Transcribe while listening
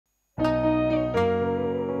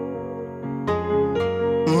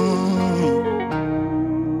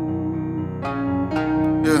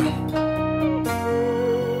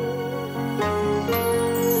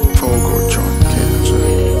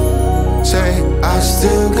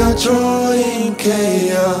still got joy in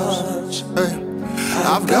chaos. Hey.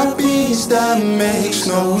 I've got peace that makes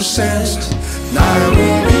no sense. Now I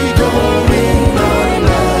will be going under.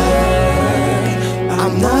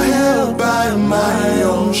 I'm not held by my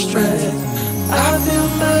own strength. I feel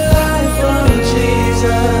my life on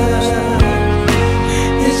Jesus.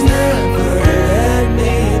 He's never let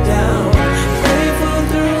me down. Faithful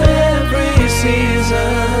through every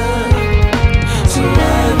season. So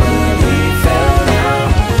why would he fail now?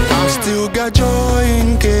 I've still got joy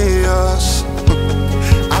in chaos.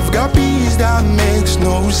 I've got peace that makes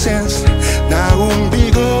no sense. Now I won't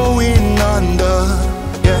be going under.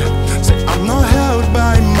 Yeah, say I'm not held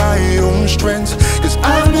by my own strength, 'cause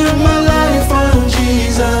I've built my life on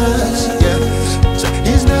Jesus. Yeah, so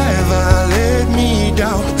he's never let me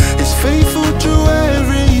down. He's faithful through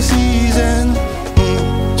every season.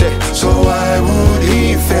 Yeah, so why would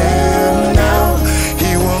he fail now?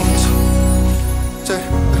 He won't. Say,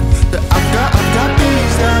 I've got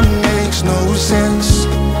peace that makes no sense.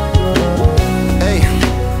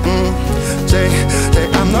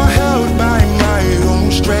 I'm not held by my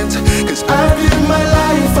own strength, 'cause I built my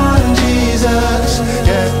life on Jesus.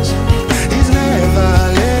 Yes, he's never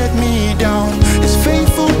let me down. He's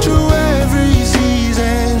faithful through every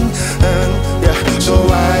season. Yeah, so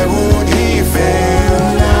why would he fail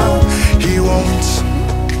now? He won't.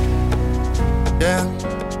 Yeah.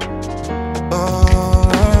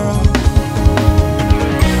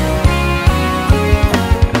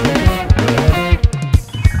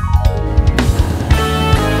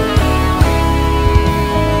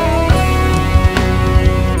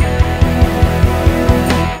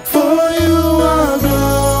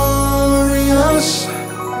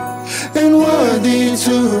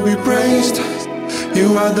 To be praised,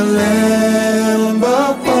 you are the Lamb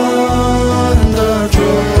upon the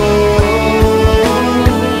throne,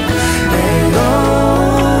 and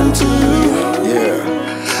unto you,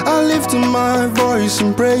 I lift my voice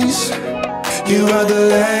in praise. You are the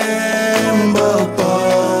Lamb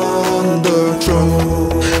upon the throne.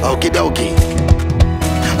 Okie dokie.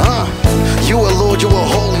 You are Lord, you are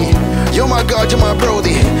holy. You're my God, you're my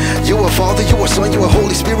Brody. You are Father, you are Son, you are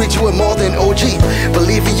Holy Spirit. You are more than OG.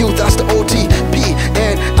 Believe in you, that's the OTP.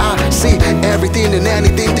 And I see everything and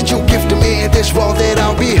anything that you give to me in this world that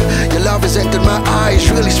I'll be. Your love has entered my eyes,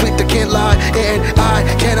 really sweet, I can't lie. And I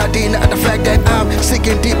cannot deny the fact that I'm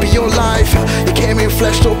sinking deep in your life. You came in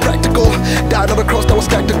flesh, so practical. Died on the cross, that was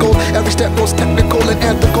tactical. Every step was technical and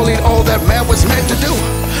ethical in all that man was meant to do.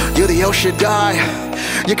 You're the El Shaddai.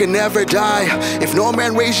 You can never die. If no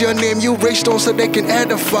man raise your name, you raise stones so they can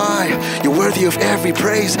edify. You're worthy of every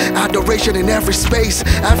praise, adoration in every space,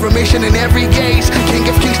 affirmation in every gaze, King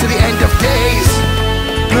of kings to the end of days.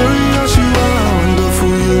 Glorious you are,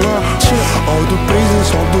 wonderful you are. All the praises,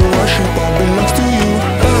 all the worship, all belongs to you.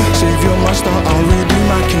 Savior, Master, our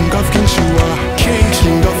Redeemer, King of kings you are.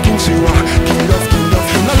 King of kings you are. King of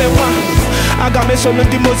Nolly. Aga me solo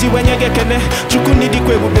di mozi wenye gekene Chukuni di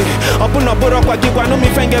kwebube Opuno boro kwa gigwa no mi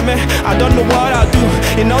fengeme I don't know what I'll do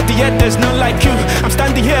In all the earth there's none like you I'm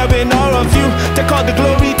standing here in all of you Take all the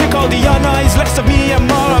glory, take all the honor It's less of me and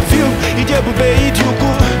more of you Ijebube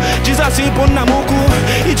ijuku Jesus ipo na muku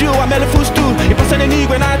Iju wa mele fustu Ipo sene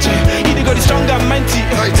nigwe nache Idi go the strong and mighty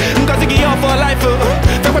Ngozi gi on for life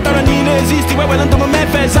Fekwatara nine existi Wewe lanto mo me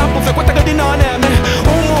for example Fekwatara di none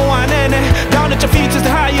Umu wanene Down at your feet is the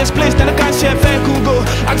highest place that I can't share go.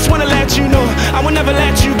 I just wanna let you know I will never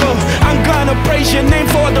let you go. I'm gonna praise your name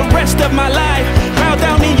for the rest of my life. Bow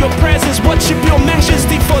down in your presence, worship your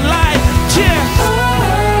majesty for life. Yeah.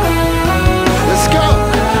 Let's go.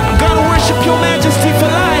 I'm gonna worship your majesty for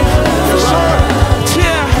life. For sure.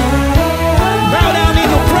 Yeah. Bow down in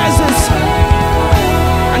your presence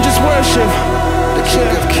and just worship the King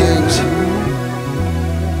of Kings.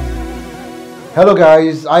 Hello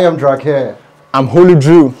guys, I am Drakare. I'm Holy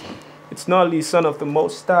Drew. It's Nolly, son of the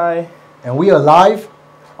Most High. And we are live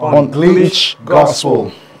on Glitch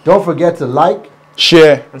Gospel. Don't forget to like,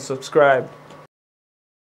 share, and subscribe.